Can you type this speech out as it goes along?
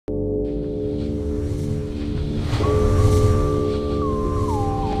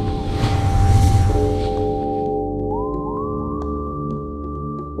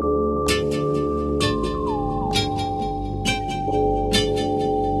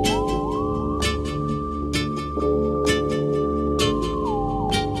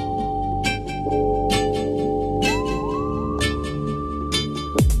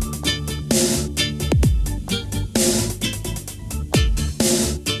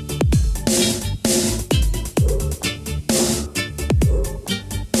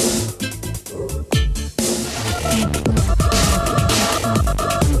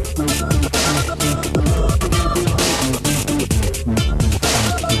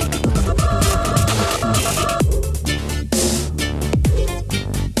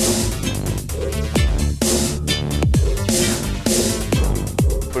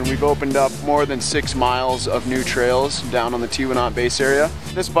opened up more than 6 miles of new trails down on the Tiwanaut base area.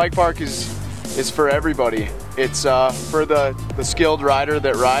 This bike park is for everybody. It's for the skilled rider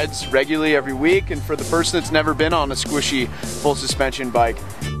that rides regularly every week, and for the person that's never been on a squishy full suspension bike.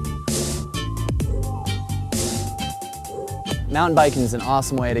 Mountain biking is an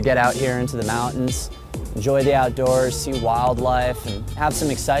awesome way to get out here into the mountains, enjoy the outdoors, see wildlife, and have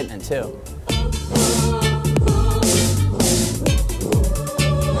some excitement too.